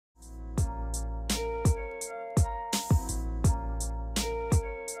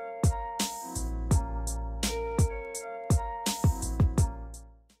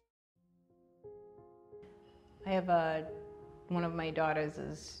I have one of my daughters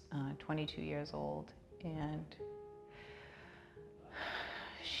is 22 years old, and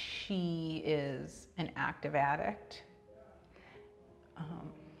she is an active addict.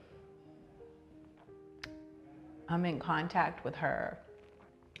 I'm in contact with her,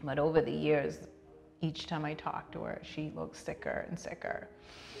 but over the years, each time I talk to her, she looks sicker and sicker.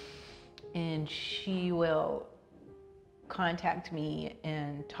 And she will contact me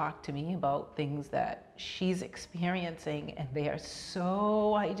and talk to me about things that she's experiencing, and they are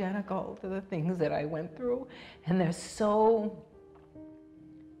so identical to the things that I went through. And they're so,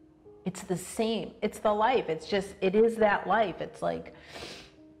 it's the same. It's the life. It's just, it is that life. It's like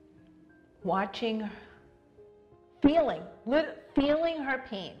watching, feeling her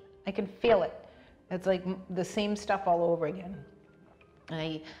pain. I can feel it. It's like the same stuff all over again.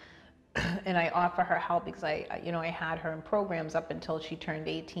 And I offer her help because I had her in programs up until she turned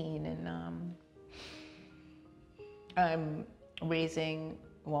 18, and I'm raising,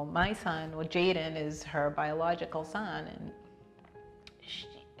 well, my son, well, JAYDEN is her biological son, and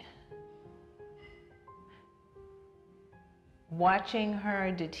watching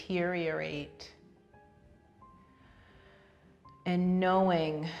her deteriorate and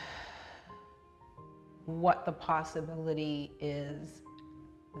knowing what the possibility is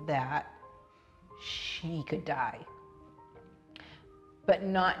that she could die, but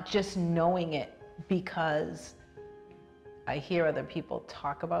not just knowing it because I hear other people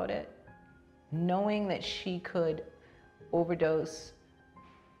talk about it, knowing that she could overdose,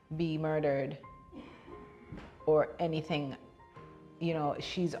 be murdered, or anything. You know,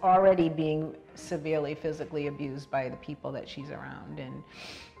 she's already being severely physically abused by the people that she's around, and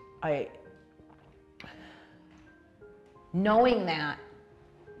knowing that,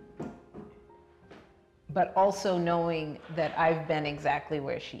 but also knowing that I've been exactly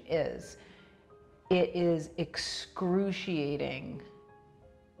where she is, it is excruciating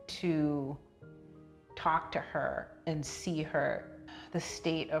to talk to her and see her, the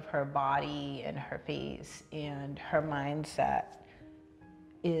state of her body and her face and her mindset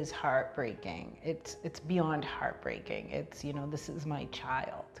is heartbreaking. It's beyond heartbreaking. It's, you know, this is my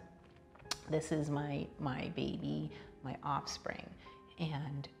child. This is my baby, my offspring.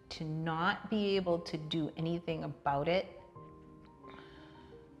 And to not be able to do anything about it,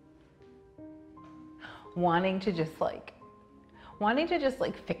 wanting to just like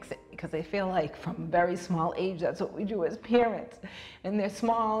fix it, because I feel like from a very small age, that's what we do as parents. And they're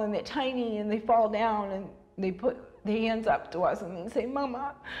small and they're tiny and they fall down and they put their hands up to us and they say,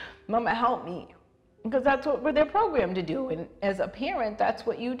 Mama, Mama, help me. Because that's what they're programmed to do. And as a parent, that's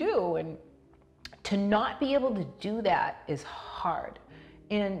what you do. And to not be able to do that is hard.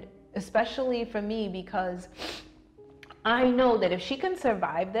 And especially for me, because I know that if she can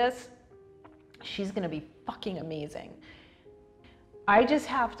survive this, she's gonna be fucking amazing. I just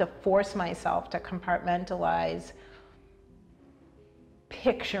have to force myself to compartmentalize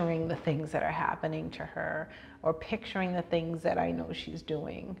picturing the things that are happening to her, or picturing the things that I know she's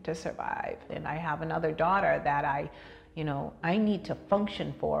doing to survive. And I have another daughter that I need to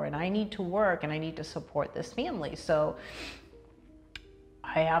function for, and I need to work, and I need to support this family. So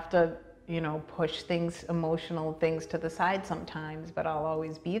I have to, push things, emotional things to the side sometimes, but I'll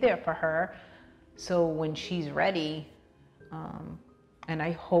always be there for her. So when she's ready, and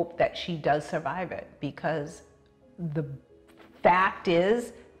I hope that she does survive it, because the fact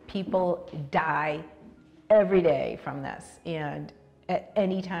is people die every day from this. And at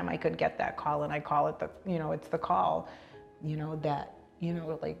any time I could get that call, and I call it it's the call,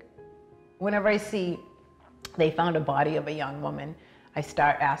 like whenever I see they found a body of a young woman, I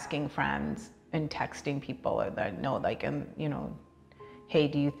start asking friends and texting people that I know, hey,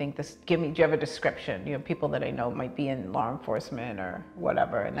 do you think this, do you have a description? People that I know might be in law enforcement or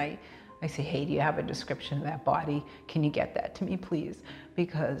whatever. And I say, hey, do you have a description of that body? Can you get that to me, please?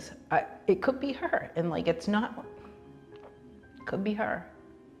 Because it could be her. And it's not, it could be her.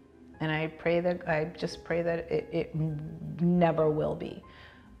 And I just pray that it never will be.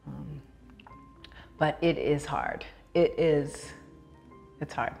 But it is hard. It's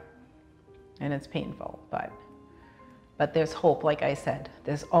hard. And it's painful, but there's hope. Like I said,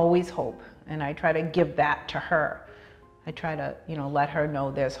 there's always hope. And I try to give that to her. I try to, let her know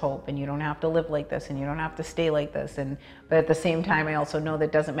there's hope, and you don't have to live like this, and you don't have to stay like this. But at the same time, I also know that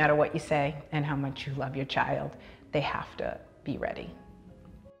it doesn't matter what you say and how much you love your child, they have to be ready.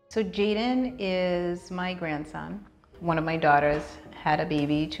 So JAYDEN is my grandson. One of my daughters had a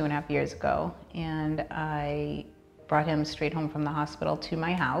baby 2.5 years ago, and I brought him straight home from the hospital to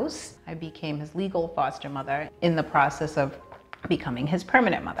my house. I became his legal foster mother in the process of becoming his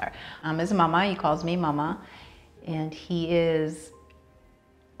permanent mother. His mama, he calls me Mama, And he is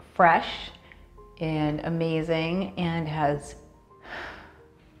fresh and amazing and has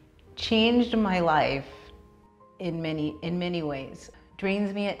changed my life in many ways.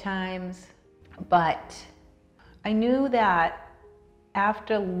 Drains me at times, but I knew that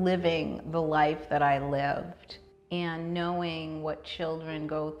after living the life that I lived and knowing what children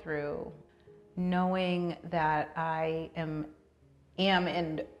go through, knowing that I am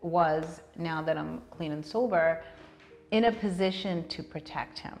and was, now that I'm clean and sober, in a position to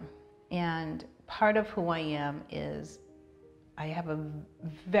protect him. And part of who I am is I have a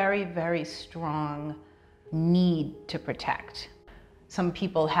very, very strong need to protect. Some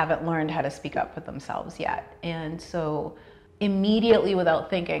people haven't learned how to speak up for themselves yet. And so immediately, without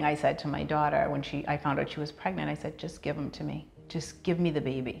thinking, I said to my daughter, when I found out she was pregnant, I said, just give him to me. Just give me the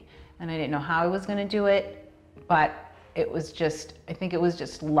baby. And I didn't know how I was gonna do it, but it was just, I think it was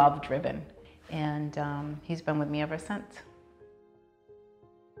just love driven. And he's been with me ever since.